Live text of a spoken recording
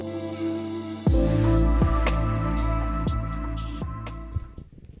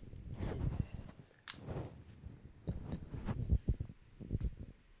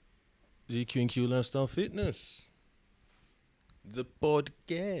DQ&Q Lifestyle Fitness. The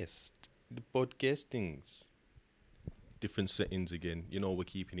podcast. The podcastings. Different settings again. You know, we're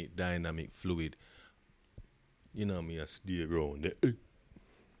keeping it dynamic, fluid. You know me, I stay around there.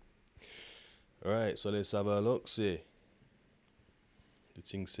 Alright, so let's have a look, see. The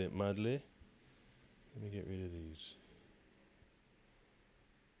thing set madly. Let me get rid of these.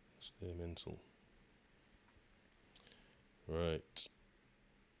 Stay mental. Right.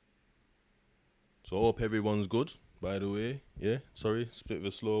 So I hope everyone's good, by the way. Yeah, sorry, it's a bit of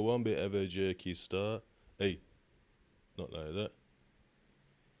a slow one, bit of a jerky start. Hey, not like that.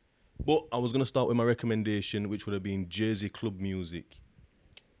 But I was going to start with my recommendation, which would have been Jersey Club Music.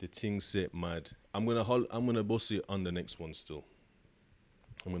 The thing set mad. I'm gonna bust it on the next one still.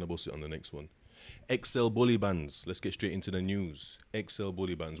 XL Bully Bands. Let's get straight into the news. XL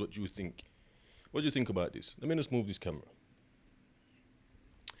Bully Bands. What do you think? What do you think about this? Let me just move this camera.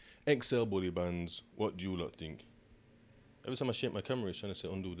 XL Bully Bands. What do you lot think? Every time I shake my camera, it's trying to say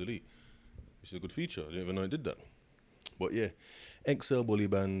undo delete. Which is a good feature. I didn't even know I did that. But yeah, XL Bully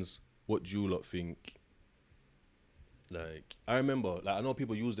Bands. What do you lot think? Like, I remember, I know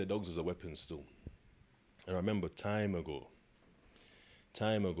people use their dogs as a weapon still. And I remember time ago,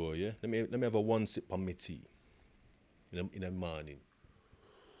 yeah. Let me have a one sip on my tea in the morning.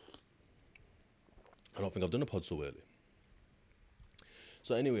 I don't think I've done a pod so early.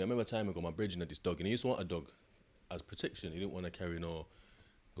 So anyway, I remember time ago, my brethren had this dog, and he used to want a dog as protection. He didn't want to carry no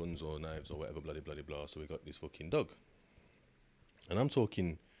guns or knives or whatever, bloody blah. So we got this fucking dog. And I'm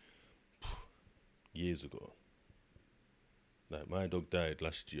talking years ago. Like, my dog died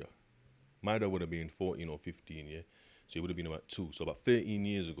last year. My dog would have been 14 or 15, yeah? So he would have been about 2. So about 13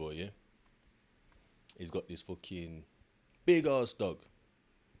 years ago, yeah? He's got this fucking big-ass dog.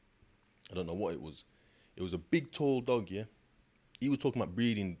 I don't know what it was. It was a big, tall dog, yeah? He was talking about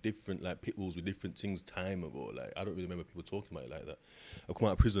breeding different, like, pit bulls with different things time ago. Like, I don't really remember people talking about it like that. I've come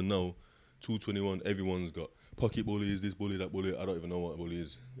out of prison now, 221, everyone's got pocket bullies, this bully, that bully. I don't even know what a bully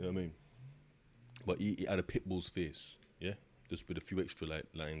is. You know what I mean? But he had a pit bull's face, yeah? Just with a few extra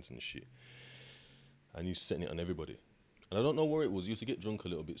lines and shit. And he's setting it on everybody. And I don't know where it was. He used to get drunk a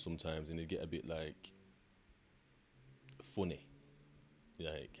little bit sometimes and he'd get a bit like funny.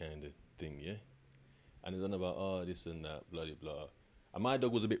 Like kind of thing, yeah? And it's on about, this and that, blah, blah, blah. And my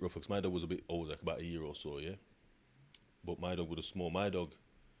dog was a bit rougher because my dog was a bit older, like about a year or so, yeah? But my dog was small. My dog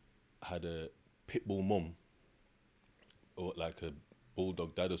had a pit bull mum or like a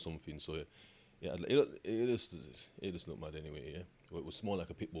bulldog dad or something, so yeah, it just looked mad anyway, yeah? Well, it was small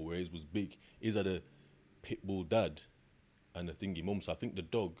like a pit bull, where his was big. His had a pit bull dad and a thingy mum, so I think the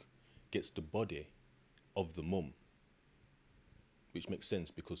dog gets the body of the mum, which makes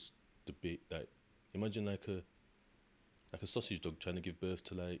sense because the bit, like, imagine like a sausage dog trying to give birth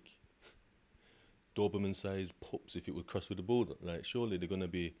to like Doberman-sized pups if it would cross with a bulldog. Like, surely they're gonna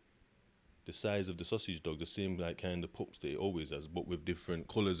be the size of the sausage dog, the same like kind of pups that it always has, but with different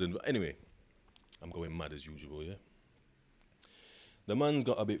colours. And anyway, I'm going mad as usual, yeah? The man's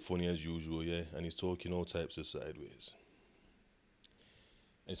got a bit funny as usual, yeah? And he's talking all types of sideways.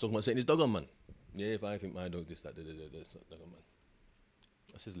 And he's talking about setting his dog on, man. Yeah, if I think my dog's this, that, that's not dog on, man.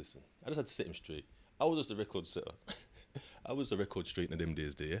 I says, listen, I just had to set him straight. I was just a record setter. I was a record straight in them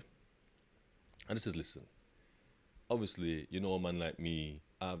days there, yeah? I just says, listen, obviously, you know a man like me,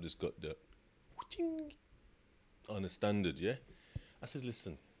 I've just got the on a standard, yeah? I says,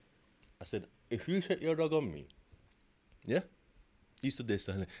 listen, I said, if you set your dog on me, yeah? He stood there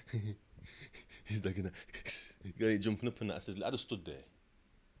silent. He's like, jumping up and that. I said, I just stood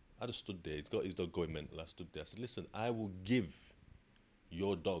there. He's got his dog going mental. I stood there. I said, listen, I will give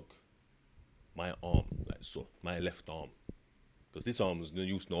your dog my arm, like so, my left arm. Because this arm was no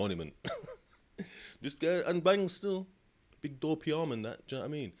use, no ornament. This guy, and bang still, big dopey arm and that, do you know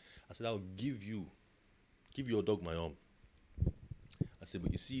what I mean? I said, I'll give your dog my arm. I said,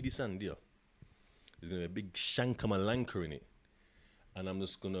 but you see this hand here? There's going to be a big shankamalanker in it. And I'm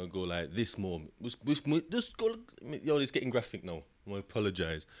just going to go like this more. Just go, yo, it's getting graphic now. I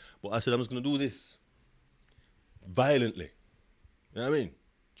apologise. But I said, I'm just going to do this. Violently. You know what I mean?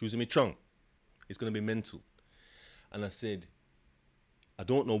 Choosing me trunk. It's going to be mental. And I said, I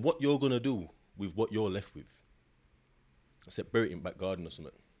don't know what you're going to do with what you're left with. I said, bury it in back garden or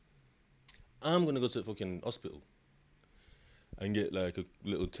something. I'm going to go to the fucking hospital and get like a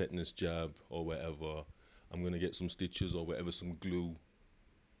little tetanus jab or whatever. I'm going to get some stitches or whatever, some glue.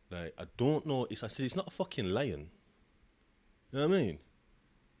 Like, I don't know. I said, it's not a fucking lion. You know what I mean?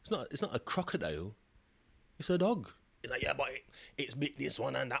 It's not a crocodile. It's a dog. It's like, yeah, but it's bit this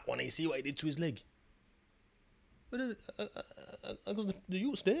one and that one. And you see what it did to his leg? But I got the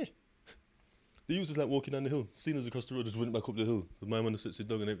youth's there. The youth is like walking down the hill. Seen us across the road, just went back up the hill. With my man sits his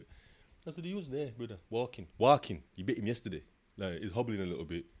dog and everything. I said, the youth's there, brother. Walking. You bit him yesterday. Like, he's hobbling a little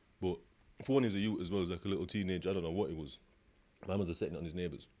bit. But for one, he's a youth as well. He's like a little teenager. I don't know what it was. My man's just setting it on his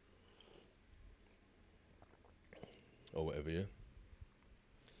neighbours. Or whatever, yeah.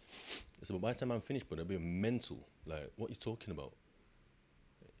 So by the time I'm finished, brother, I'll be mental. Like, what are you talking about?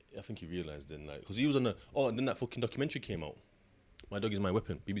 I think he realised then, like, because he was on the, and then that fucking documentary came out. My Dog Is My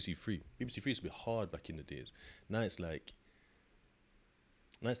Weapon, BBC Three. BBC Three used to be hard back in the days. Now it's like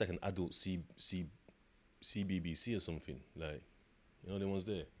an adult CBBC or something. Like, you know the ones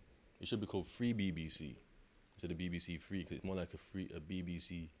there? It should be called Free BBC instead of BBC Three, because it's more like a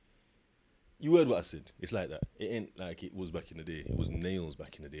BBC. You heard what I said. It's like that. It ain't like it was back in the day. It was nails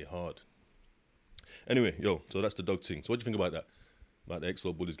back in the day, hard. Anyway, so that's the dog thing. So what do you think about that? About the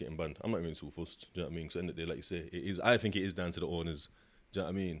XO bullies getting banned? I'm not even too fussed. Do you know what I mean? Because at the end of the day, like you say, it is. I think it is down to the owners. Do you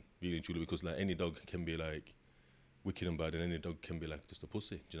know what I mean? Really and truly, because like any dog can be like wicked and bad, and any dog can be like just a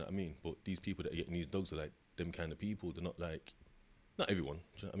pussy. Do you know what I mean? But these people that are getting these dogs are like them kind of people. They're not like, not everyone.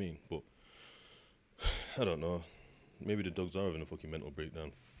 Do you know what I mean? But I don't know. Maybe the dogs are having a fucking mental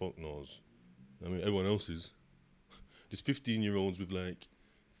breakdown. Fuck knows. I mean, everyone else is. There's 15-year-olds with like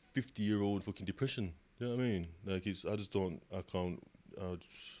 50-year-old fucking depression. You know what I mean? Like, I'm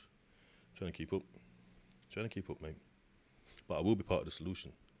trying to keep up. Trying to keep up, mate. But I will be part of the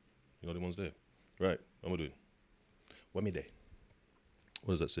solution. You know the ones there? Right, what am I doing? What me there?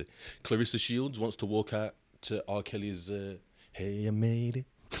 What does that say? Clarissa Shields wants to walk out to R. Kelly's, hey, I made it.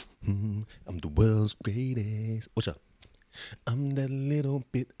 I'm the world's greatest. Watch out. I'm that little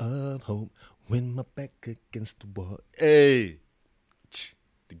bit of hope when my back against the wall. Hey!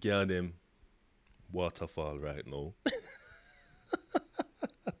 The girl them waterfall right now.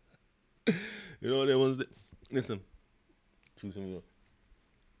 You know the ones that listen. Choose me.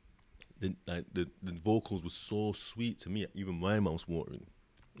 The vocals were so sweet to me. Even my mouth's watering.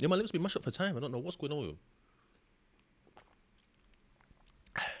 Yeah, my lips be mashed up for time. I don't know what's going on with them.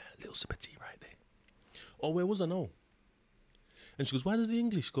 Little sip of tea right there. Oh, where was I now? And she goes, why does the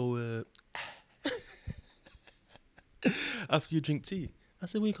English go after you drink tea? I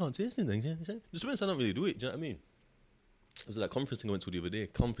said, well, you can't taste anything. Just means I don't really do it. Do you know what I mean? It was like conferencing I went to the other day.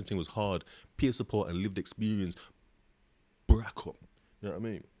 Conferencing was hard. Peer support and lived experience. Brack up. You know what I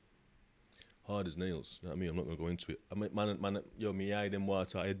mean? Hard as nails. You know what I mean? I'm not going to go into it. I mean, man, yo, me eye them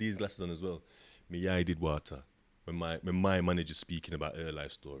water. I had these glasses on as well. Me eye did water. When my manager's speaking about her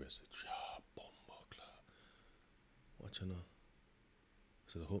life story, I said, yeah, bomba, watch her now. I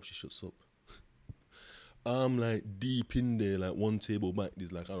said, I hope she shuts up. I'm like deep in there, like one table back.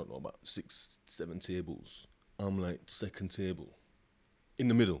 There's like, I don't know, about 6, 7 tables. I'm like second table. In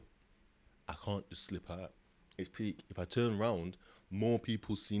the middle. I can't just slip out. It's peak. If I turn around, more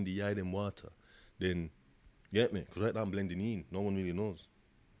people seen the eye than water. Then, get me? Because right now I'm blending in. No one really knows.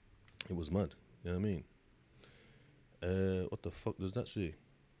 It was mad. You know what I mean? What the fuck does that say?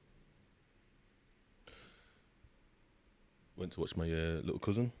 Went to watch my little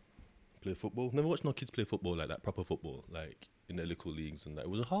cousin play football. Never watched no kids play football like that, proper football, like in their local leagues and that. It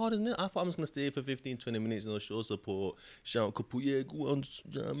was hard, isn't it? I thought I was going to stay for 15, 20 minutes and show support, shout a couple, yeah, go on,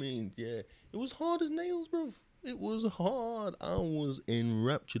 you know what I mean? Yeah. It was hard as nails, bruv. It was hard. I was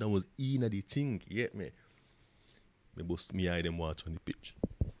enraptured. I was in at the thing, you get me? Me bust me eye them water on the pitch.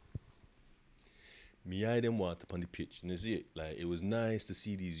 Me eye them water on the pitch. And you see it, like, it was nice to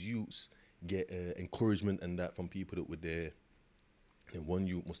see these youths get encouragement and that from people that were there. And one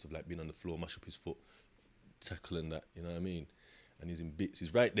youth must have like been on the floor, mash up his foot, tackling that, you know what I mean? And he's in bits.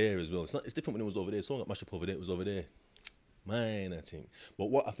 He's right there as well. It's different when it was over there. Someone got mashed up over there. It was over there. Mine, I think. But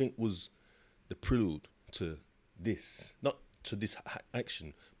what I think was the prelude to this, not to this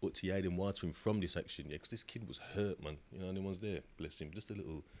action, but to hiding watering from this action, yeah, because this kid was hurt, man. You know, and the ones there, bless him, just a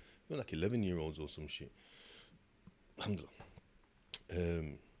little, you know, like 11-year-olds or some shit. Alhamdulillah.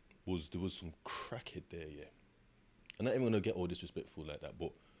 There was some crackhead there, yeah. I'm not even going to get all disrespectful like that,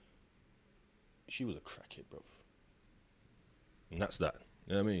 but she was a crackhead, bruv. And that's that.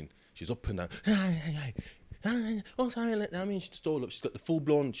 You know what I mean? She's up and down. Oh, sorry. I mean, she's all up. She's got the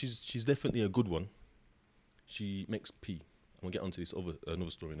full-blown. She's definitely a good one. She makes pee. I'm going to get onto this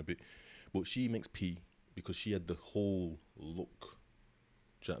another story in a bit. But she makes pee because she had the whole look.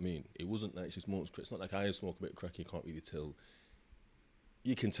 Do you know what I mean? It wasn't like she smokes crack. It's not like I smoke a bit of crack. You can't really tell.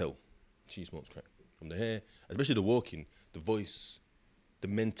 You can tell she smokes crack. From the hair, especially the walking, the voice, the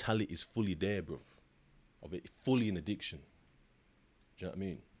mentality is fully there, bruv. Of it, fully in addiction. Do you know what I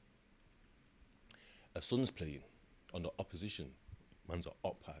mean? Her son's playing on the opposition. Man's a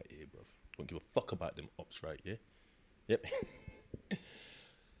op out here, bruv. Don't give a fuck about them ops, right, yeah? Yep.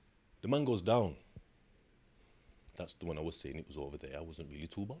 The man goes down. That's the one I was saying. It was over there. I wasn't really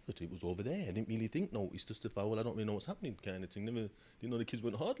too bothered. It was over there. I didn't really think, no, it's just a foul. I don't really know what's happening, kind of thing. Never didn't know the kids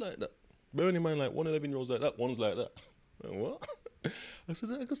went hard like that. Bearing in mind, like 11-year-olds like that, one's like that. Like, what? I said,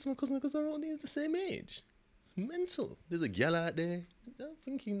 I got to my cousin because they're only the same age. Mental. There's a gal out there. I'm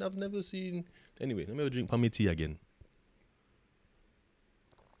thinking I've never seen. Anyway, let me have a drink palmy tea again.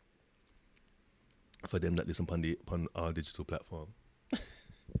 For them that listen on our digital platform.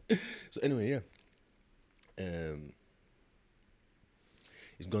 So anyway, yeah.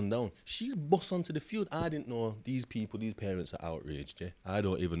 It's gone down. She's bossed onto the field. I didn't know these people, these parents are outraged, yeah? I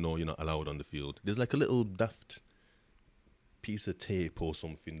don't even know you're not allowed on the field. There's like a little daft piece of tape or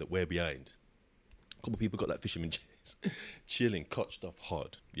something that we're behind. A couple of people got like fisherman chairs, chilling, cotched off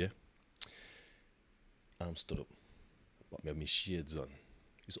hard, yeah? I'm stood up, but I have my shades on.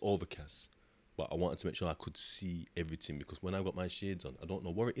 It's overcast, but I wanted to make sure I could see everything, because when I got my shades on, I don't know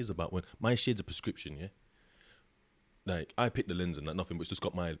what it is about when my shades are prescription, yeah? Like, I picked the lens and that, nothing, but it's just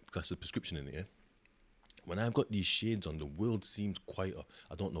got my glasses prescription in it, yeah? When I've got these shades on, the world seems quieter.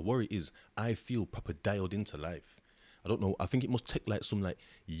 I don't know what it is. I feel proper dialed into life. I don't know. I think it must take like some like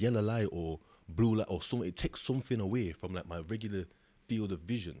yellow light or blue light or something. It takes something away from like my regular field of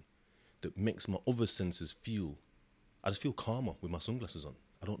vision that makes my other senses feel. I just feel calmer with my sunglasses on.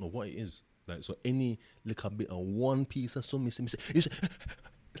 I don't know what it is. Like, so any little bit of one piece of sun missing. You say,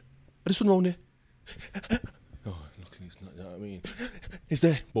 there's sun around there. Oh, luckily it's not. You know what I mean? It's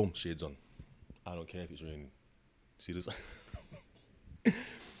there. Boom, shades on. I don't care if it's raining. See this?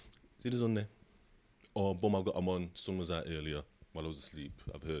 See this on there? Or boom, I've got them on. Sun was out earlier while I was asleep.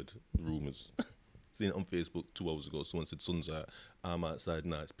 I've heard rumours. Seen it on Facebook 2 hours ago. Someone said sun's out. I'm outside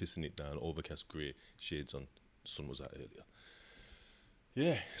now. It's pissing it down. Overcast grey. Shades on. Sun was out earlier.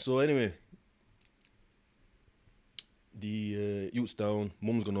 Yeah. So anyway, the youth's down.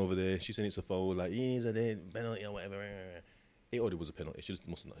 Mum's gone over there. She's saying it's a foul. Like, it's a dead penalty or whatever. It already was a penalty. She just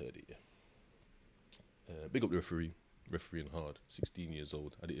must have not heard it. Yeah. Big up the referee. Refereeing hard. 16 years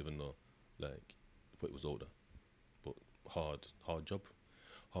old. I didn't even know. Like, I thought it was older. But hard job.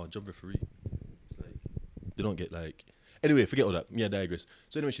 Hard job referee. It's like, they don't get like... Anyway, forget all that. Yeah, digress.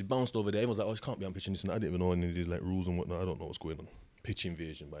 So anyway, she bounced over there. Everyone's like, oh, she can't be on pitch and this and that. I didn't even know any of these like rules and whatnot. I don't know what's going on. Pitch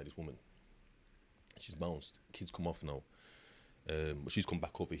invasion by this woman. She's bounced. Kids come off now. But she's come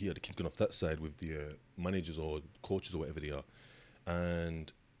back over here. The kid's gone off that side with the managers or coaches or whatever they are.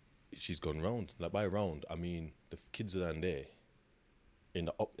 And she's gone round. Like, by round, I mean, the kids are down there in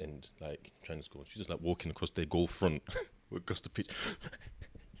the up end, like, trying to score. She's just, like, walking across their goal front, across the pitch,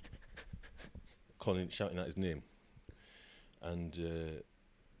 shouting out his name. And,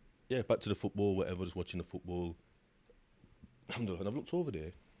 yeah, back to the football, whatever, just watching the football. And I've looked over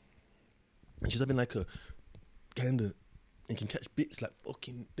there, and she's having, like, a kind of, and can catch bits, like,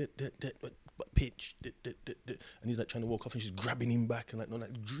 fucking, pitch, and he's, like, trying to walk off, and she's grabbing him back, and, like, no,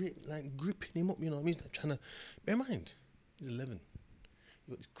 like gripping him up, you know what I mean? He's, like, trying to, bear in mind, he's 11.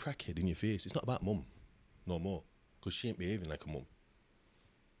 You've got this crackhead in your face. It's not about mum no more, because she ain't behaving like a mum.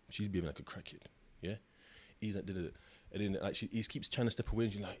 She's behaving like a crackhead, yeah? He's like, and then like he keeps trying to step away,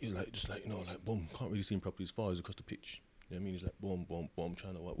 and he's like, just like, you know, like, boom, can't really see him properly as far as across the pitch. You know what I mean? He's like, boom, boom, boom,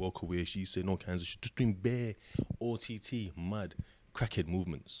 trying to walk away. She's saying all kinds of shit, just doing bare OTT, mad, crackhead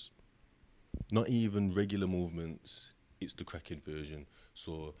movements. Not even regular movements, it's the crackhead version.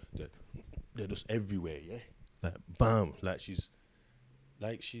 So they're just everywhere, yeah? Like, bam, like she's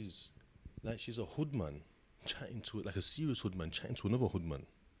a hoodman chatting to it, like a serious hoodman chatting to another hoodman.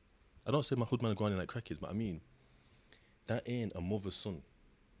 I don't say my hoodman are going in like crackheads, but I mean, that ain't a mother-son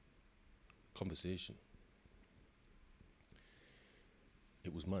conversation.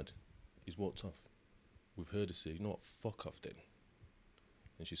 It was mad. He's walked off. We've heard her say, you know what, fuck off then.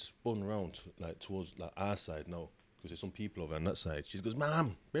 And she spun round towards like our side now, because there's some people over on that side. She goes,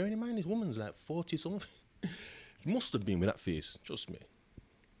 ma'am, bearing in mind this woman's like 40 something. She must have been with that face, trust me.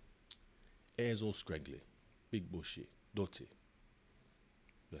 Hair's all scraggly, big bushy, dirty.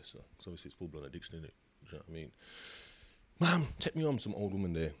 Bless her. So obviously it's full-blown addiction, innit? Do you know what I mean? Ma'am, take me home, some old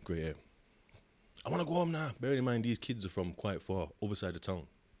woman there, grey hair. I want to go home now. Bearing in mind these kids are from quite far, other side of town.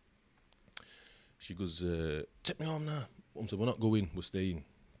 She goes, take me home now. Mum said, we're not going, we're staying.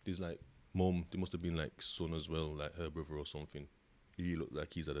 There's like, mum, there must have been like son as well, like her brother or something. He looked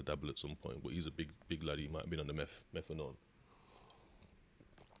like he's had a dabble at some point, but he's a big lad. He might have been on the methanol.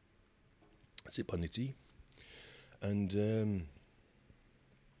 Sip on the tea. And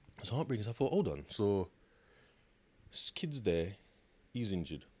it's heartbreaking. So I thought, hold on. So, kid's there, he's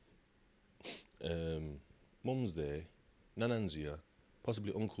injured. Mum's there, Nanan's here,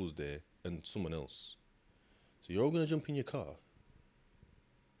 possibly uncle's there, and someone else. So you're all going to jump in your car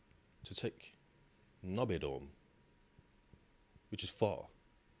to take Nobed home which is far.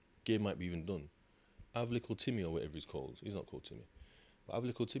 Game might be even done. I have little Timmy or whatever he's called. He's not called Timmy. But I have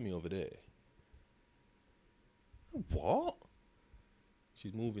little Timmy over there. What?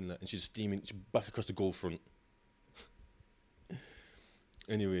 She's moving like, and she's steaming. She's back across the goal front.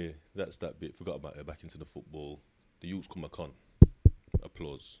 Anyway, that's that bit. Forgot about her. Back into the football. The youths come back on.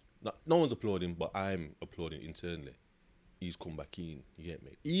 Applause. No one's applauding, but I'm applauding internally. He's come back in. You get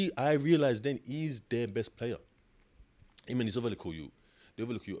me? I realised then he's their best player. Him and this other little youth. The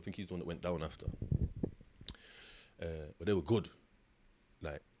other little youth, I think he's the one that went down after. But they were good.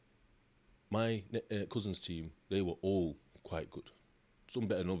 Like, my cousin's team, they were all quite good. Some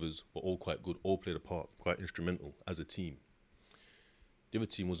better than others, but all quite good. All played a part, quite instrumental as a team. The other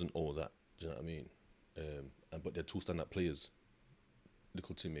team wasn't all that. Do you know what I mean? But they're two stand-up players.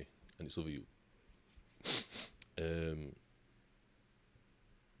 Little Timmy and this other you.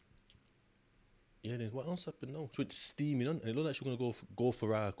 Yeah, then what else happened now? So it's steaming on, and it looked like she was gonna go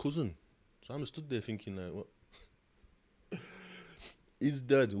for our cousin. So I'm stood there thinking like, what? His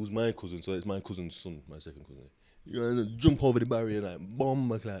dad, who's my cousin, so it's my cousin's son, my second cousin. You know, jump over the barrier like bomb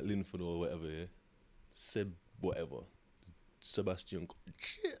back like Linford or whatever, yeah. Seb whatever. Sebastian.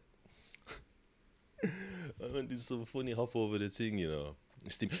 I did some funny hop over the thing, you know.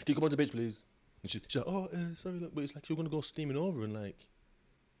 Steam. Can you come on the bench, please? And she's like, oh, sorry, look, but it's like you're gonna go steaming over and like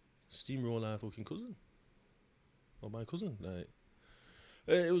steamroll our fucking cousin or my cousin. Like,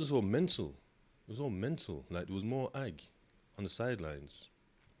 it was all mental. It was all mental. Like there was more ag on the sidelines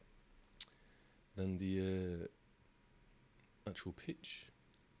than the actual pitch.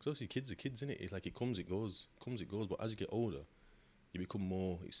 Because obviously kids are kids, innit? It's like it comes, it goes. But as you get older, you become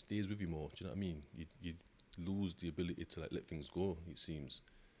more, it stays with you more. Do you know what I mean? You lose the ability to like let things go, it seems.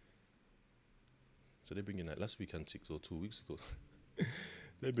 So they're bringing like last week antics or 2 weeks ago.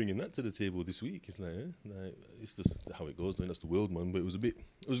 They're bringing that to the table this week. It's like it's just how it goes. I mean, that's the world, man. But it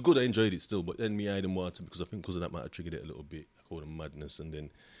was good. I enjoyed it still. But then me hiding water because I think because of that might have triggered it a little bit. I called it madness, and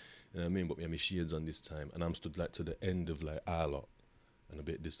then you know what I mean. But we had my shades on this time, and I'm stood like to the end of like our lot, and a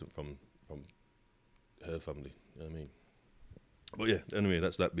bit distant from her family. You know what I mean. But yeah, anyway,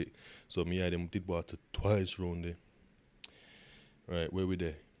 that's that bit. So me hiding did water twice round there. Right, where we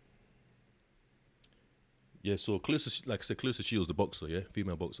there? Yeah, so Clarissa, like I said, Clarissa Shields, the boxer, yeah,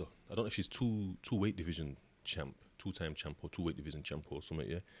 female boxer. I don't know if she's two weight division champ, 2-time champ or 2 weight division champ or something,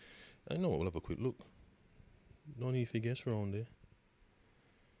 yeah. I know, we'll have a quick look. No need to guess around there.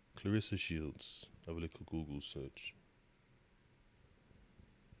 Clarissa Shields, have a little Google search.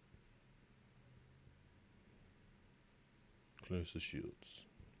 Clarissa Shields.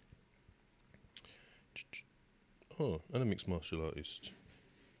 Oh, and a mixed martial artist.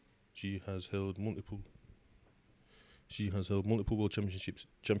 She has held multiple world championships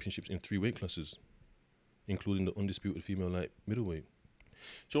in 3 weight classes, including the undisputed female light middleweight.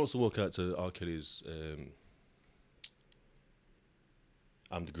 She wants to walk out to R. Kelly's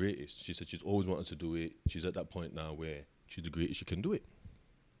I'm the greatest. She said she's always wanted to do it. She's at that point now where she's the greatest, she can do it.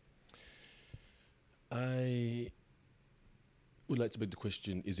 I would like to beg the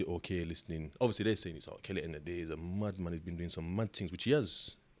question, is it okay listening? Obviously they're saying it's R. Kelly and the day. He's a madman, he's been doing some mad things, which he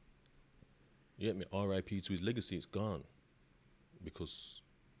has. You get me? R.I.P. to his legacy, it's gone. Because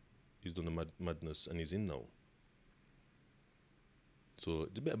he's done the madness and he's in now. So,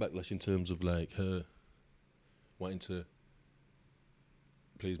 there's a bit of backlash in terms of like her wanting to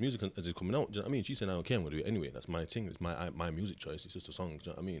play his music as it's coming out. Do you know what I mean? She said, I don't care, I'm going to do it anyway. That's my thing. It's my music choice. It's just a song. Do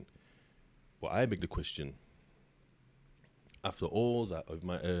you know what I mean? But I beg the question, after all that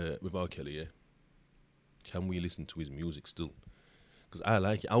with R. Kelly, yeah, can we listen to his music still? Because I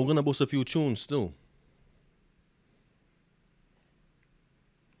like it. I'm going to bust a few tunes still.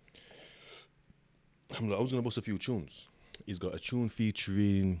 I was going to bust a few tunes. He's got a tune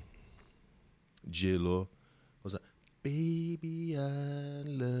featuring J-Lo. What's that? Baby, I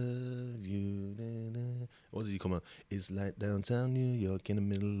love you. What did he come on? It's like downtown New York in the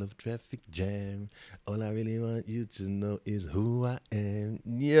middle of a traffic jam. All I really want you to know is who I am.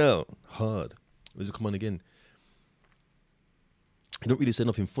 Yo, hard. Does it come on again? He don't really say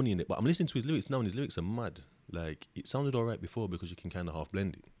nothing funny in it, but I'm listening to his lyrics now, and his lyrics are mad. Like, it sounded alright before because you can kind of half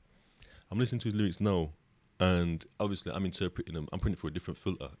blend it. I'm listening to his lyrics now, and obviously I'm interpreting them. I'm putting it through a different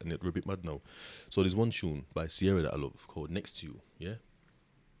filter, and they're a bit mad now. So there's one tune by Sierra that I love called Next to You, yeah?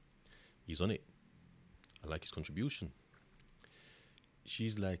 He's on it. I like his contribution.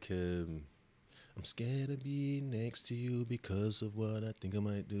 She's like, I'm scared of being next to you because of what I think I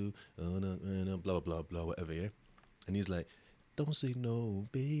might do. Oh, no, no, blah, blah, blah, whatever, yeah? And he's like, don't say no,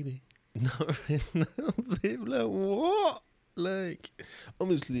 baby. No, baby. Like, what? Like,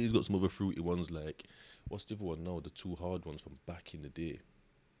 obviously, he's got some other fruity ones, like What's the other one? No, the two hard ones from back in the day.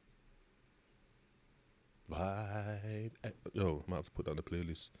 Vibe. Yo, I might have to put that on the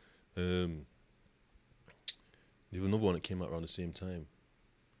playlist. There's another one that came out around the same time.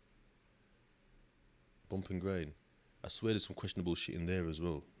 Bump and Grind. I swear there's some questionable shit in there as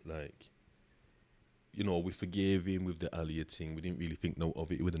well. Like, you know, we forgave him with the Aliyah thing. We didn't really think no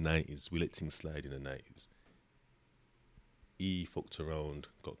of it with the 90s. We let things slide in the 90s. He fucked around,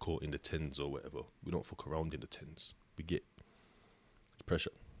 got caught in the 10s or whatever. We don't fuck around in the 10s. We get it's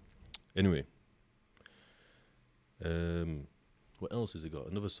pressure. Anyway. What else has he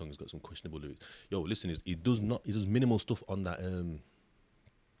got? Another song has got some questionable lyrics. Yo, listen, he does minimal stuff on that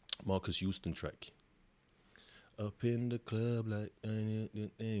Marcus Houston track. Up in the club like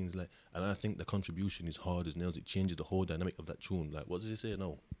things like, and I think the contribution is hard as nails. It changes the whole dynamic of that tune. Like, what does he say?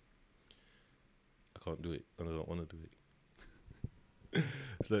 No, I can't do it, and I don't want to do it.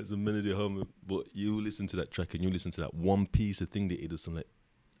 It's like some melody hum, but you listen to that track and you listen to that one piece of thing that he does. I'm like,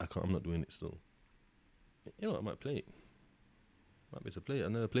 I'm not doing it still. You know what, I might play it. Might be able to play it. I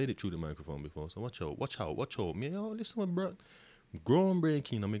never played it through the microphone before, so watch out. Me, yo, listen, my bro.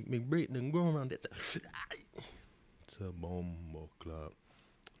 Groundbreaking. I make break then ground around it. It's a bomb clap.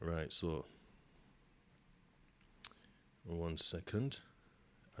 Right, so 1 second.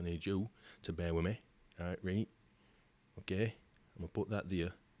 I need you to bear with me. Alright, right. Okay. I'm gonna put that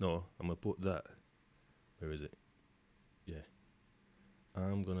there. No, I'm gonna put that. Where is it? Yeah.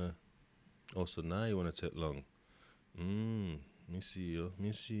 I'm gonna. Also, now you wanna take long. Me see you.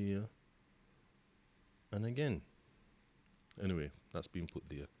 And again. Anyway, that's been put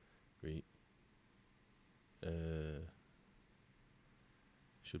there. Right.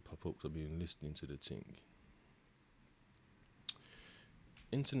 Should pop up because I've been listening to the thing.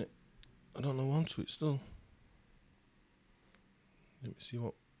 Internet. I don't know onto it still. Let me see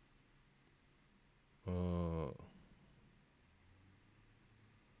what.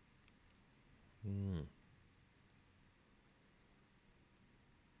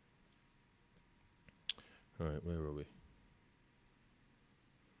 Alright, where are we?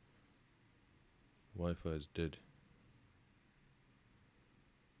 Wi-Fi is dead.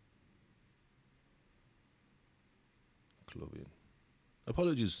 Clubbing.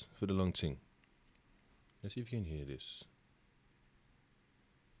 Apologies for the long thing. Let's see if you can hear this.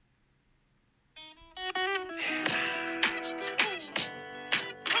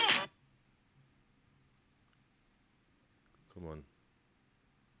 Come on.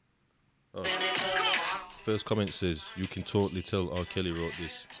 Oh. First comment says, you can totally tell R. Kelly wrote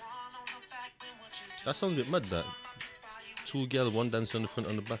this. That sounds a bit mad, that. Two girls, one dancing on the front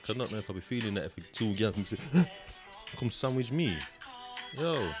and the back. I don't know if I'll be feeling that if two girls come sandwich me.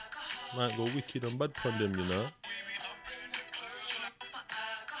 Yo, might go wicked and bad pon them, you know.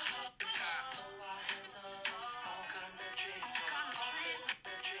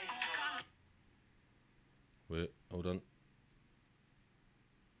 Wait, hold on.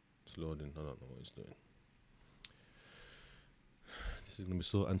 It's loading. I don't know what it's doing. This is going to be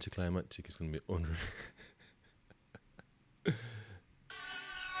so anticlimactic. It's going to be unreal.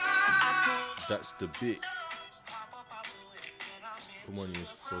 That's the bit. Come on, you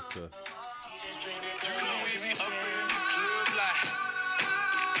fucker.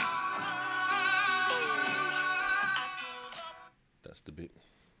 That's the bit.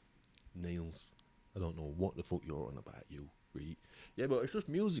 Nails. I don't know what the fuck you're on about, you, Reed. Yeah, but it's just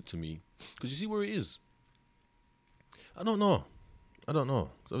music to me. Because you see where it is? I don't know.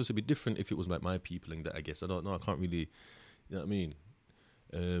 Obviously, it'd be different if it was like my peopling that, I guess. I don't know. I can't really, you know what I mean?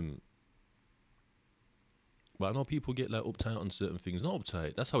 But I know people get like uptight on certain things. Not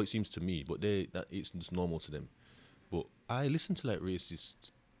uptight. That's how it seems to me. But it's just normal to them. But I listen to like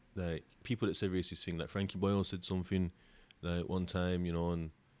racist, like people that say racist things. Like Frankie Boyle said something like one time, you know,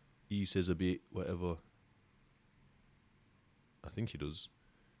 and he says a bit whatever. I think he does.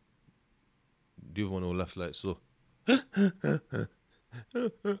 The other one will laugh like so.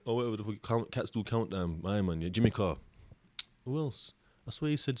 Or whatever the fuck. Cats do countdown. My man, yeah. Jimmy Carr. Who else? I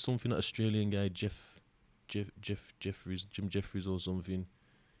swear he said something. That Australian guy, Jim Jeffries or something.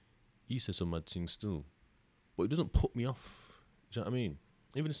 He says some mad things still, but it doesn't put me off. Do you know what I mean?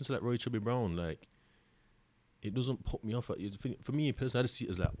 Even listen to like Roy Chubby Brown, like it doesn't put me off. For me personally, I just see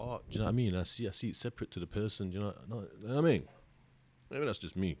it as like art. Do you know what I mean? I see it separate to the person. Do you know what I mean? Maybe that's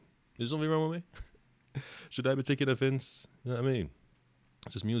just me. Is something wrong with me? Should I be taking offense? You know what I mean?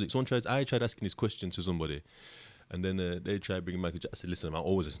 It's just music. I tried asking this question to somebody, and then they tried bringing Michael Jackson. I said, listen, I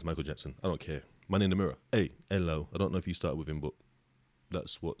always listen to Michael Jackson. I don't care. Man in the Mirror. Hey, hello. I don't know if you started with him, but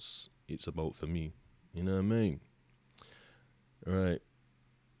that's what it's about for me. You know what I mean? Right.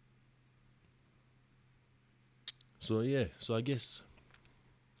 So I guess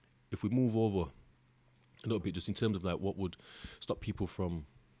if we move over a little bit, just in terms of like what would stop people from,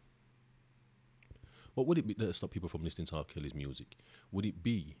 what would it be that stop people from listening to R. Kelly's music? Would it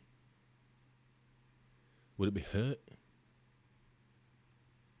be hurt?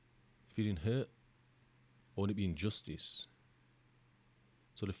 Feeling hurt? Or would it be injustice?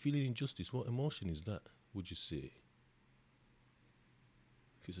 So the feeling injustice, what emotion is that, would you say?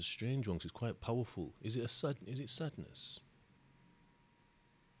 It's a strange one, 'cause it's quite powerful. Is it sadness?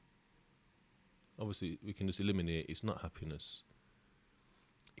 Obviously, we can just eliminate it's not happiness.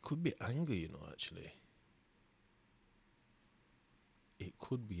 It could be anger, actually. It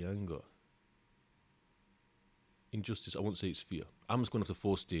could be anger. Injustice, I won't say it's fear. I'm just going off the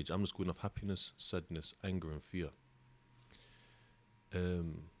 4 stage. I'm just going off happiness, sadness, anger, and fear. So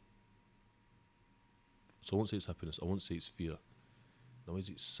I won't say it's happiness. I won't say it's fear. Now, is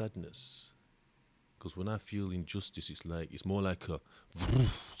it sadness? Because when I feel injustice, it's more like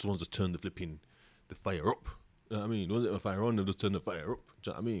someone's just turned the fire up. You know what I mean? Wasn't it a fire on? They just turned the fire up.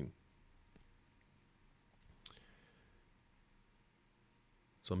 Do you know what I mean?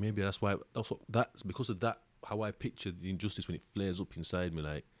 So maybe that's because of that, how I picture the injustice when it flares up inside me,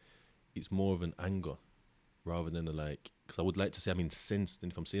 like, it's more of an anger rather than because I would like to say I'm incensed,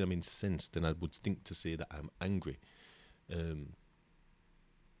 and if I'm saying I'm incensed, then I would think to say that I'm angry.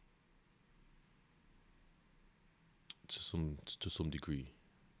 To some degree.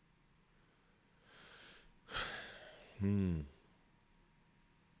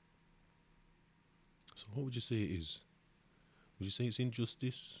 So what would you say it is? Would you say it's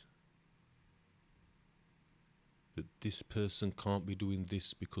injustice? That this person can't be doing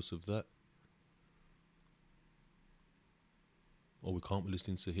this because of that? Or we can't be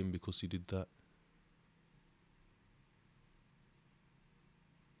listening to him because he did that?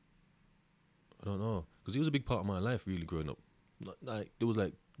 I don't know. Because he was a big part of my life, really, growing up. There was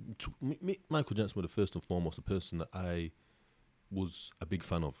Michael Jackson was the first and foremost the person that I was a big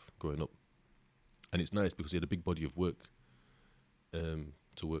fan of growing up. And it's nice because he had a big body of work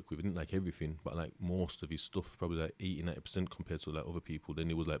to work with. He didn't like everything, but like most of his stuff, probably like 80-90% compared to like other people. Then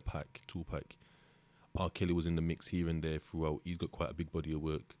it was like Tupac. R. Kelly was in the mix here and there throughout. He's got quite a big body of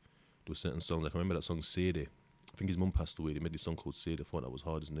work. There were certain songs, like I remember that song Sadie. I think his mum passed away. They made this song called Sadie. I thought that was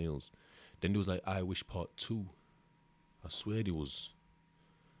hard as nails. Then there was like I Wish Part 2. I swear there was.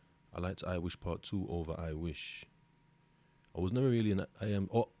 I liked I Wish Part 2 over I Wish. I was never really I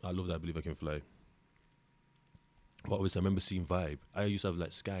love that I Believe I Can Fly. But obviously I remember seeing Vibe. I used to have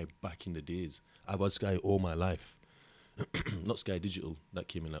like Sky back in the days. I've had Sky all my life. Not Sky Digital. That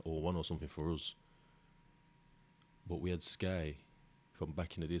came in like 01 or something for us. But we had Sky from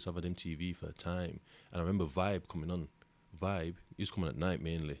back in the day, so I've had MTV for a time. And I remember Vibe coming on. Vibe used to come on at night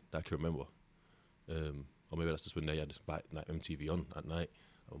mainly, that I can remember. Or maybe that's just when they had this like MTV on at night.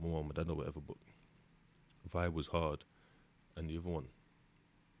 Or my mum, my dad or whatever, but Vibe was hard. And the other one,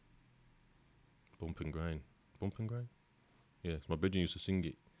 Bump and Grind. Bump and Grind? Yeah, my brother used to sing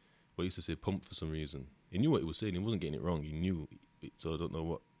it. But he used to say pump for some reason. He knew what he was saying, he wasn't getting it wrong, he knew it, so I don't know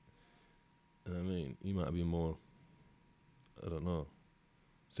what. You know what I mean? He might have been more, I don't know,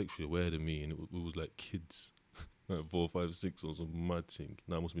 sexually aware than me, and it was like kids. Like 4, 5, 6 or some mad thing.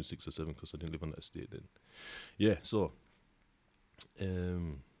 No, it must have been 6 or 7 because I didn't live on that estate then. Yeah, so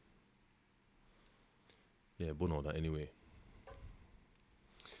but no, that anyway.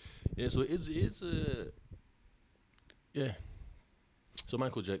 Yeah, so it's yeah. So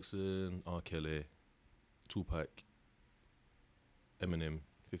Michael Jackson, R. Kelly, Tupac, Eminem,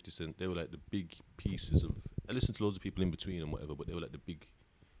 50 Cent, they were like the big pieces of, I listened to loads of people in between and whatever, but they were like the big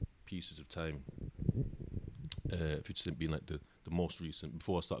pieces of time. 50 Cent being like the most recent,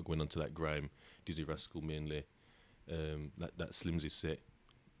 before I started going on to like grime, Dizzy Rascal mainly, that Slimzy set,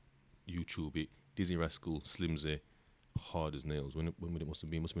 YouTube it, Dizzy Rascal, Slimzy, hard as nails. When it must have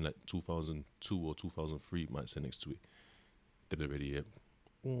been like 2002 or 2003, might say next to it. They're already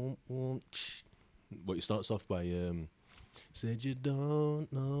but it starts off by said you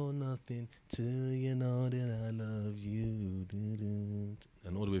don't know nothing till you know that I love you,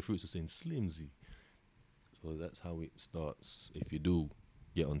 and all the way through it's just saying Slimzy. So that's how it starts. If you do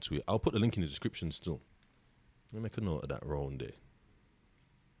get onto it, I'll put the link in the description still. Let me make a note of that round there.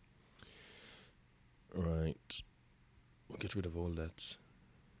 Right. We'll get rid of all that.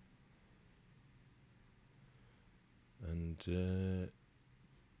 And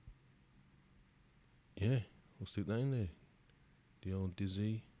yeah, we'll stick that in there. The old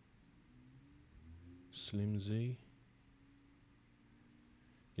Dizzy, Slimzy.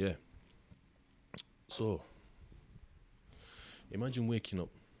 Yeah. So, imagine waking up.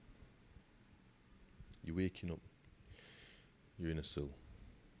 You're waking up You're in a cell.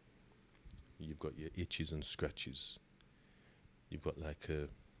 You've got your itches and scratches. You've got like a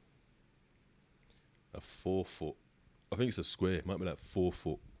 4 foot, I think it's a square, it might be like 4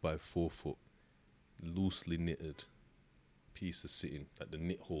 foot by 4 foot, loosely knitted piece of sitting, like the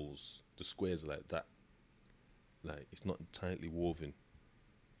knit holes, the squares are like that. Like, it's not tightly woven.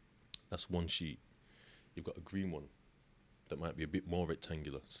 That's one sheet. You've got a green one that might be a bit more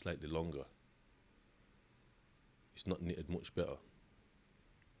rectangular, slightly longer. It's not knitted much better.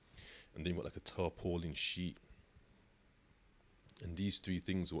 And then you've got like a tarpaulin sheet. And these three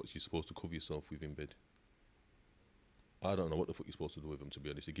things are what you're supposed to cover yourself with in bed. I don't know what the fuck you're supposed to do with them, to be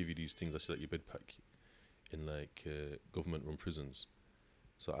honest. They give you these things that's like your bed pack in like government-run prisons.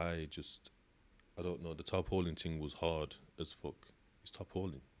 So I don't know. The tarpaulin thing was hard as fuck. It's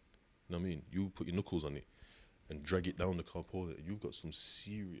tarpaulin. You know what I mean? You put your knuckles on it and drag it down the tarpaulin, and you've got some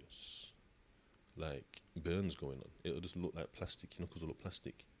serious like burns going on. It'll just look like plastic. Your knuckles will look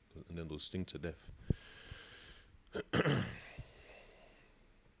plastic, and then they'll sting to death.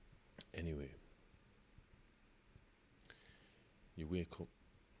 Anyway, you wake up,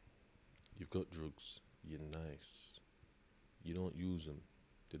 you've got drugs, you're nice, you don't use them,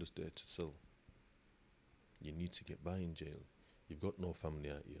 they're just there to sell. You need to get by in jail. You've got no family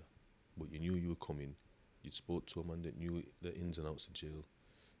out here, but you knew you were coming. You'd spoke to a man that knew the ins and outs of jail,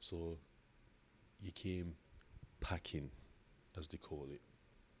 so you came packing, as they call it.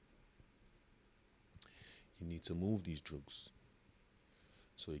 You need to move these drugs.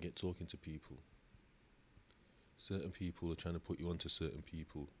 So you get talking to people. Certain people are trying to put you onto certain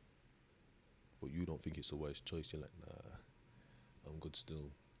people, but you don't think it's a wise choice. You're like, nah, I'm good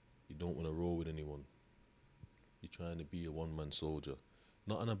still. You don't want to roll with anyone. You're trying to be a one-man soldier.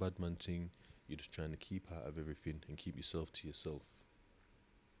 Not on a bad man thing. You're just trying to keep out of everything and keep yourself to yourself.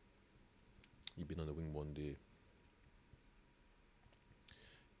 You've been on the wing one day.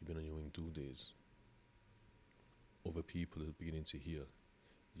 You've been on your wing 2 days. Other people are beginning to hear.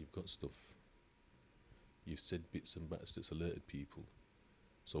 You've got stuff. You've said bits and bats that's alerted people.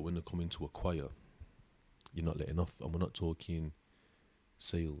 So when they come into a choir, you're not letting off. And we're not talking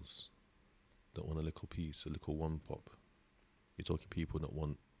sales that want a little piece, a little one pop. You're talking people that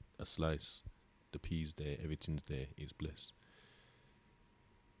want a slice. The pea's there, everything's there, it's blessed.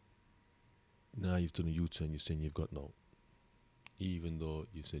 Now you've done a U-turn, you're saying you've got no. Even though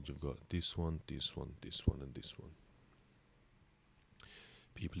you said you've got this one, this one, this one, and this one.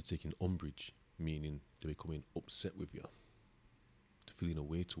 People are taking umbrage, meaning they're becoming upset with you. They're feeling a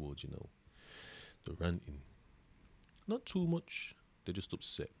way towards you now. They're ranting. Not too much, they're just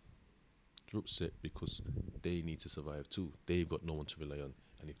upset. They're upset because they need to survive too. They've got no one to rely on.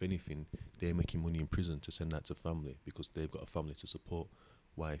 And if anything, they're making money in prison to send that to family because they've got a family to support.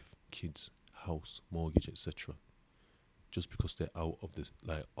 Wife, kids, house, mortgage, etc. Just because they're out of the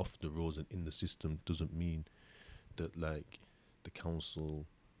off the roads and in the system doesn't mean that like the council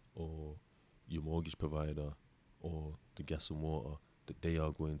or your mortgage provider or the gas and water, that they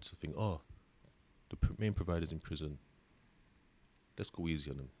are going to think, oh, the main provider's in prison, let's go easy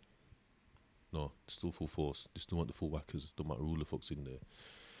on them. No, still full force. They still want the full whackers. Don't matter who the fuck's in there.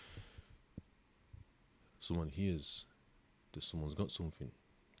 Someone hears that someone's got something.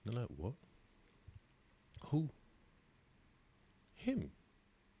 They're like, what? Who? Him?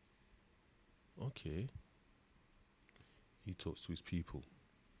 Okay. He talks to his people.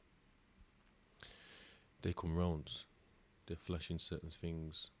 They come round. They're flashing certain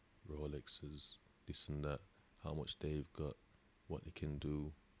things. Rolexes, this and that. How much they've got. What they can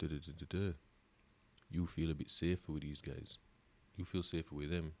do. Da-da-da-da-da. You feel a bit safer with these guys. You feel safer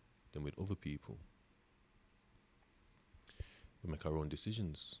with them than with other people. We make our own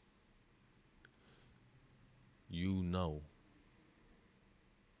decisions. You now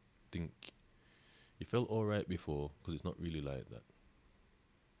think you felt alright before because it's not really like that.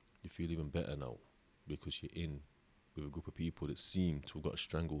 You feel even better now because you're in with a group of people that seem to have got a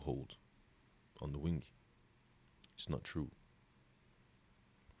stranglehold on the wing. It's not true.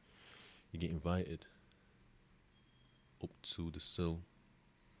 You get invited up to the cell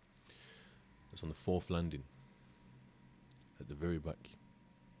that's on the 4th landing at the very back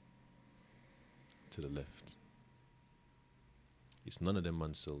to the left. It's none of them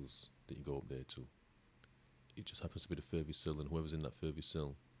man cells that you go up there to. It just happens to be the furthest cell, and whoever's in that furthest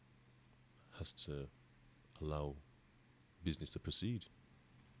cell has to allow business to proceed,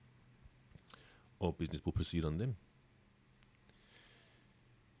 or business will proceed on them.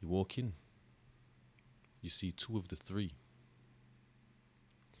 You walk in, you see 2 of the 3.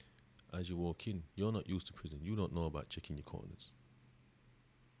 As you walk in, you're not used to prison. You don't know about checking your corners.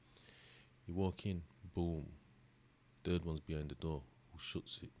 You walk in, boom. Third one's behind the door, who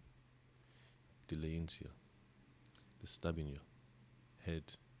shuts it, delay into you. They're stabbing you,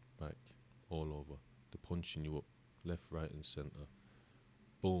 head, back, all over. They're punching you up, left, right, and centre.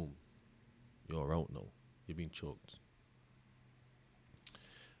 Boom, you're out now. You're being choked.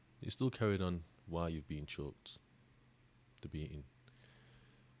 You still carried on while you've been choked. The beating.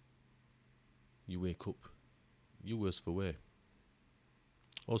 You wake up, you're worse for wear.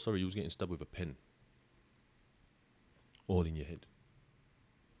 Oh, sorry, you was getting stabbed with a pen. All in your head.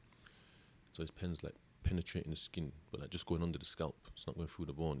 So his pen's like penetrating the skin, but like just going under the scalp. It's not going through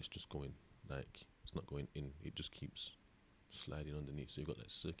the bone, it's just going like, it's not going in. It just keeps sliding underneath. So you've got like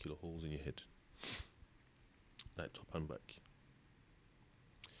circular holes in your head. Like top and back.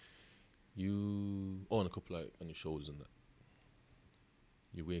 And a couple like on your shoulders and that.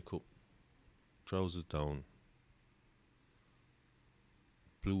 You wake up, trousers down,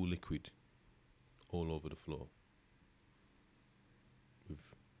 blue liquid all over the floor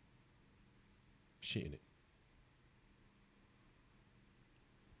with shit in it.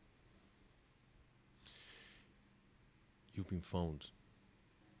 You've been found,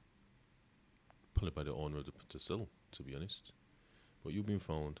 probably by the owner of the cell, to be honest. But you've been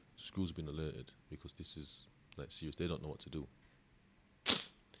found, schools have been alerted because this is like serious, they don't know what to do.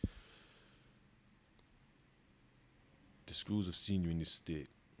 The schools have seen you in this state.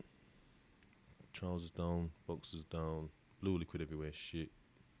 Trousers down, boxers down, blue liquid everywhere, shit.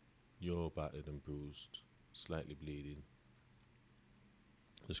 You're battered and bruised, slightly bleeding.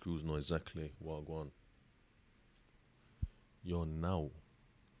 The screws know exactly what going on. You're now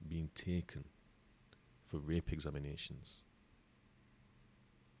being taken for rape examinations.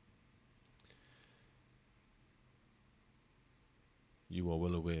 You are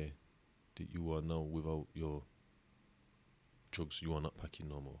well aware that you are now without your drugs. You are not packing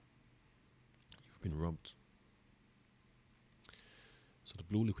no more. You've been robbed. So the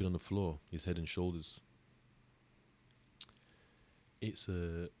blue liquid on the floor is Head and Shoulders. It's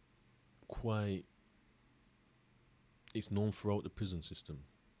it's known throughout the prison system,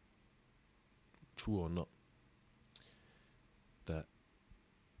 true or not, that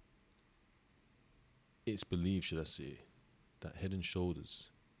it's believed, should I say, that Head and Shoulders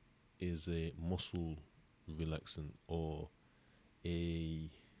is a muscle relaxant or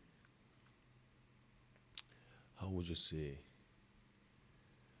how would you say,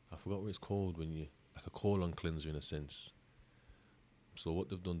 I forgot what it's called when you, like a colon cleanser in a sense. So what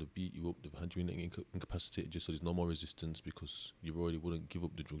they've done, they've beat you up, they've had you incapacitated just so there's no more resistance because you already wouldn't give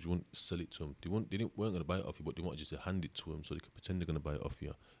up the drugs, you wouldn't sell it to them. Weren't going to buy it off you, but they wanted just to hand it to them so they could pretend they're going to buy it off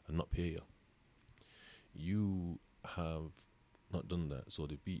you and not pay you. You have not done that, so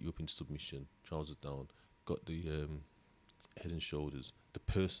they beat you up into submission, trousers down, got the Head and Shoulders. The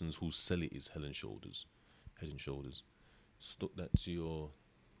persons who sell it is Head and Shoulders, stuck that to your,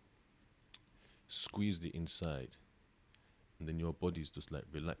 squeezed it inside, and then your body's just like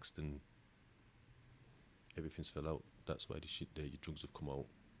relaxed and everything's fell out. That's why the shit there, your drugs have come out.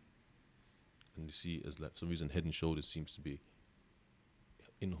 And you see it as like, for some reason, Head and Shoulders seems to be,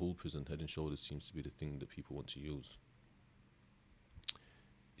 in whole prison, Head and Shoulders seems to be the thing that people want to use.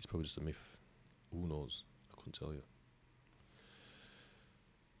 It's probably just a myth. Who knows? I couldn't tell you.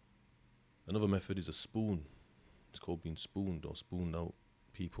 Another method is a spoon. It's called being spooned or spooned out.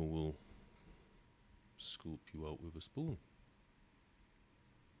 People will scoop you out with a spoon.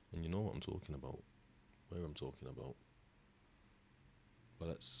 And you know what I'm talking about, where I'm talking about. But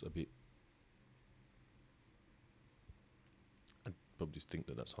that's a bit, I'd probably think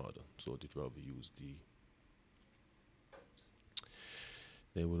that that's harder, so they'd rather use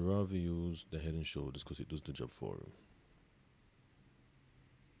they would rather use the Head and Shoulders because it does the job for them.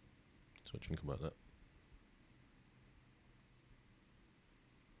 So what do you think about that?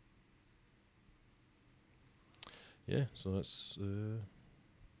 Yeah, so that's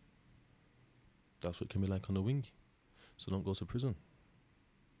what it can be like on the wing. So don't go to prison.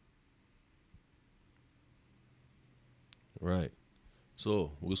 Right.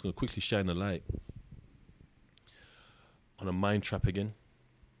 So we're just going to quickly shine a light on a mind trap again.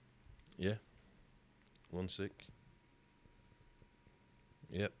 Yeah. 1 sec.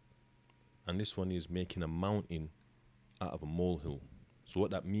 Yep. And this one is making a mountain out of a molehill. So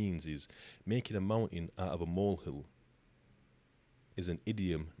what that means is making a mountain out of a molehill is an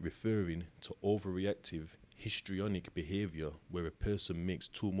idiom referring to overreactive histrionic behavior where a person makes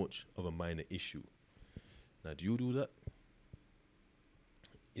too much of a minor issue. Now, do you do that?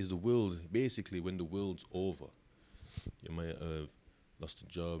 Is the world, basically when the world's over, you might have lost a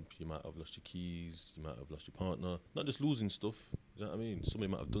job, you might have lost your keys, you might have lost your partner, not just losing stuff, you know what I mean?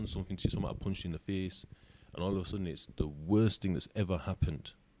 Somebody might have done something to you, somebody might have punched you in the face, and all of a sudden it's the worst thing that's ever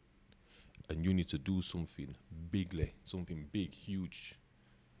happened, and you need to do something something big, huge,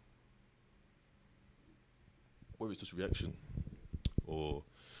 or it's just reaction, or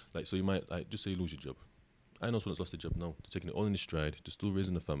like, so you might, like, just say you lose your job. I know someone that's lost their job now. They're taking it all in their stride. They're still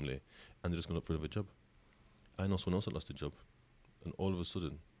raising the family, and they're just going to look for another job. I know someone else that lost their job, and all of a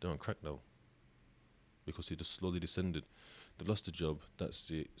sudden they're on crack now because they just slowly descended. They lost the job. That's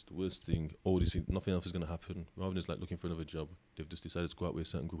it. It's the worst thing. Oh, they think nothing else is going to happen. Rather than just like looking for another job, they've just decided to go out with a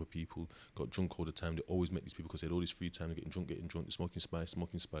certain group of people. Got drunk all the time. They always met these people because they had all this free time. They're getting drunk. They're smoking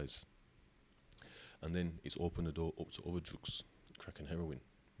spice. And then it's opened the door up to other drugs, crack and heroin,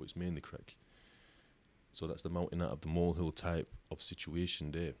 but it's mainly crack. So that's the mountain out of the molehill type of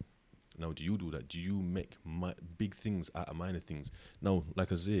situation there. Now, do you do that? Do you make big things out of minor things? Now,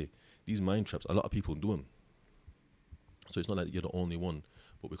 like I say, these mind traps, a lot of people do them. So it's not like you're the only one.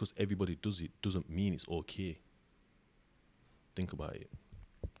 But because everybody does it, doesn't mean it's okay. Think about it.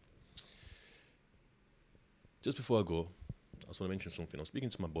 Just before I go, I just want to mention something. I was speaking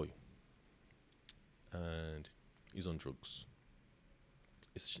to my boy, and he's on drugs.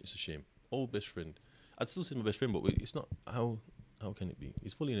 It's a shame. Old best friend. I'd still say my best friend, but it's not. How can it be?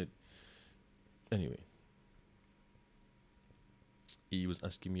 He's fully in it. Anyway, he was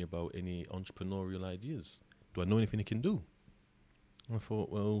asking me about any entrepreneurial ideas. Do I know anything he can do? And I thought,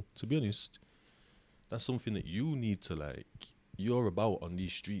 well, to be honest, that's something that you need to, like, you're about on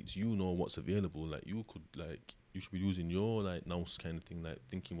these streets. You know what's available. Like, you should be using your, like, nous kind of thing, like,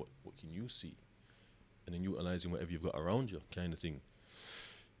 thinking what can you see? And then utilizing whatever you've got around you kind of thing.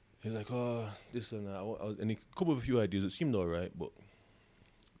 He's like, oh, this and that. And he come up with a few ideas that seemed all right, but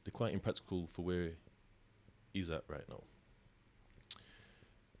they're quite impractical for where he's at right now.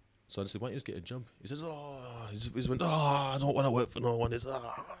 So I just said, why don't you just get a job? He says, he went, I don't want to work for no one. It's, I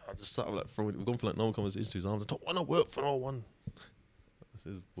just started like we've gone for like normal conversations to his arms. I don't want to work for no one. I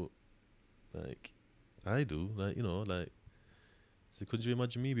says, but, like, I do. Like, you know, like, I said, couldn't you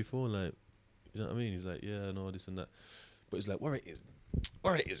imagine me before? Like, you know what I mean? He's like, yeah, I know, this and that. But it's like, what it is,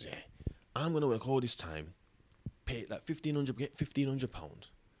 yeah. I'm going to work all this time, pay like £1,500, get £1,500,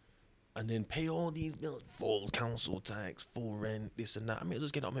 and then pay all these bills, full council tax, full rent, this and that. I mean,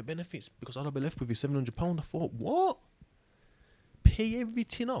 just get out my benefits because all I'll be left with is £700. I thought, what? Pay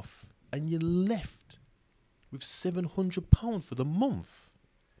everything off, and you're left with £700 for the month.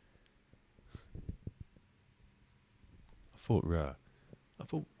 I thought, right. I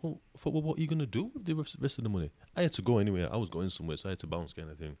thought, well, what are you going to do with the rest of the money? I had to go anyway. I was going somewhere, so I had to bounce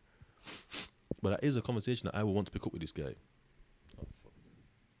kind of thing. But that is a conversation that I will want to pick up with this guy. Oh, fuck.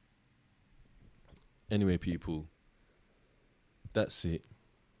 Anyway, people, that's it.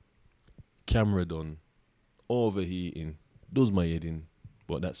 Camera done. Overheating. Does my head in.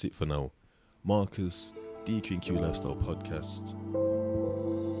 But that's it for now. Marcus, DQ&Q Lifestyle Podcast.